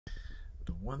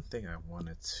the one thing I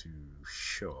wanted to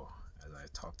show, as I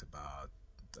talked about,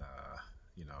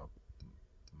 you know,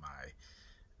 my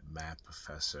math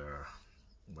professor,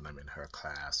 when I'm in her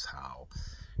class, how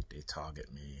they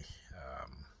target me,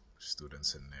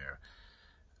 students in there,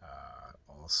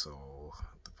 also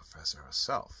the professor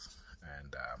herself.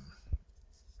 And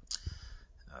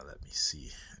let me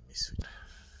see,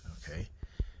 okay.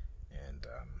 And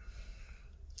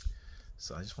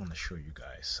so I just want to show you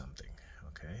guys something,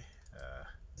 okay.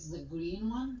 The green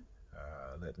one.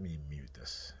 Let me mute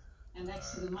this. And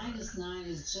next to the -9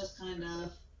 is just kind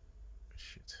of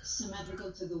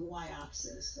symmetrical to the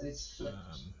y-axis, so it's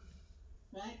flipped,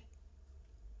 right?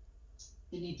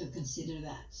 You need to consider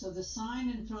that. So the sign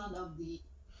in front of the.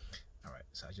 All right.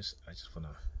 So I just want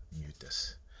to mute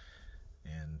this,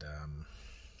 and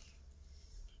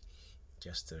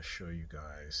just to show you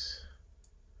guys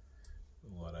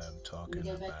what I'm talking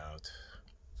about.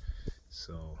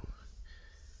 So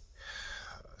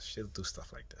she'll do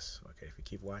stuff like this. Okay, if you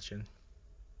keep watching,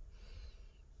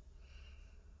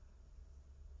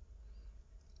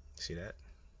 see that?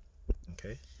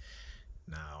 Okay.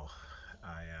 Now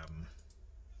I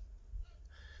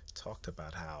talked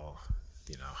about how,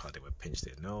 you know, how they would pinch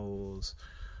their nose,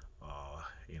 or,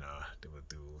 you know, they would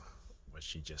do what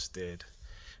she just did.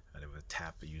 They would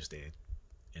use their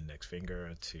index finger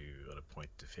or the point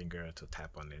the finger to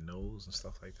tap on their nose and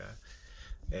stuff like that.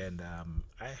 And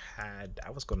I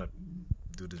was gonna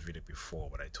do this video before,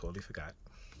 but I totally forgot.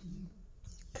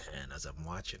 And as I'm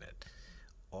watching it,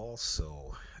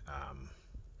 also,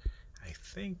 I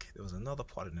think there was another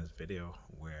part in this video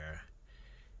where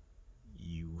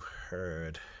you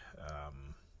heard,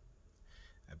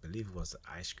 I believe it was the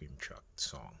ice cream truck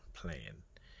song playing,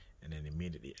 and then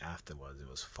immediately afterwards it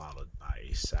was followed by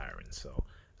a siren. So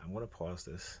I'm gonna pause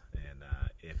this, and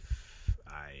if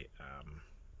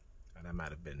and that might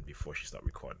have been before she started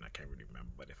recording, I can't really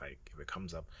remember, but if it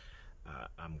comes up,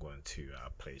 I'm going to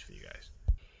play it for you guys.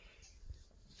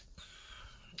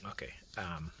 Okay.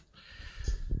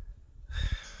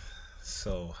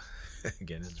 So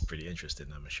again, it's pretty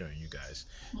interesting. I'm showing you guys,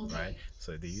 okay. Right?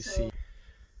 So do you see?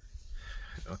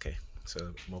 Okay,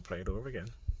 so we'll play it over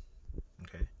again.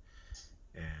 Okay,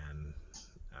 and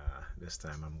this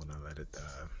time I'm gonna let it.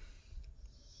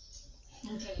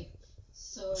 Okay.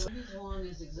 So this one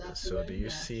is exactly. So do you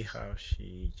see how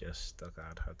she just stuck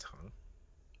out her tongue?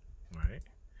 Right.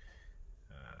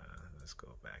 Let's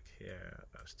go back here.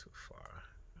 That's too far.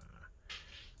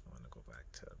 I want to go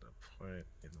back to the point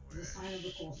in where the sign of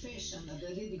the coefficient, the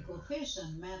leading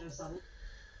coefficient matters a lot.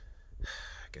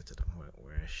 Get to the point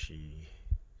where she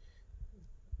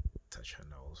touched her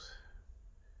nose.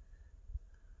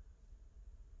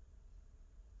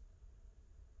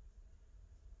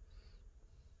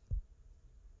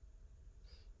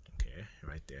 Okay,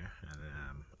 right there, and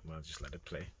I'm gonna just let it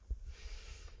play.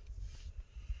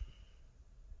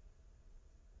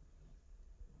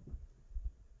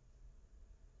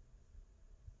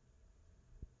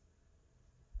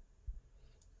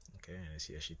 Okay, and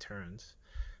see as she turns,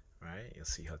 right? You'll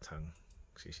see her tongue.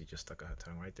 See, she just stuck out her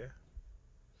tongue right there.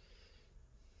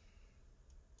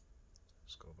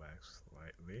 Let's go back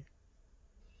slightly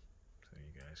so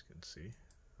you guys can see.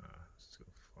 It's too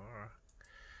far.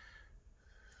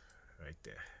 Right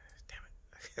there. Damn it!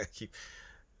 I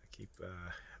keep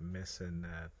missing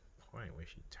that point where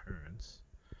she turns.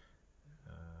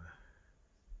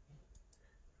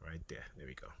 Right there. There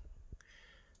we go.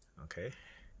 Okay.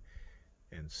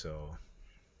 And so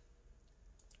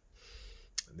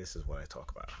this is what I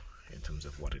talk about in terms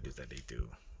of what it is that they do,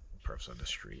 perps on the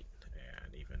street,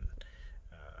 and even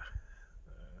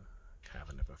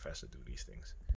having the professor do these things.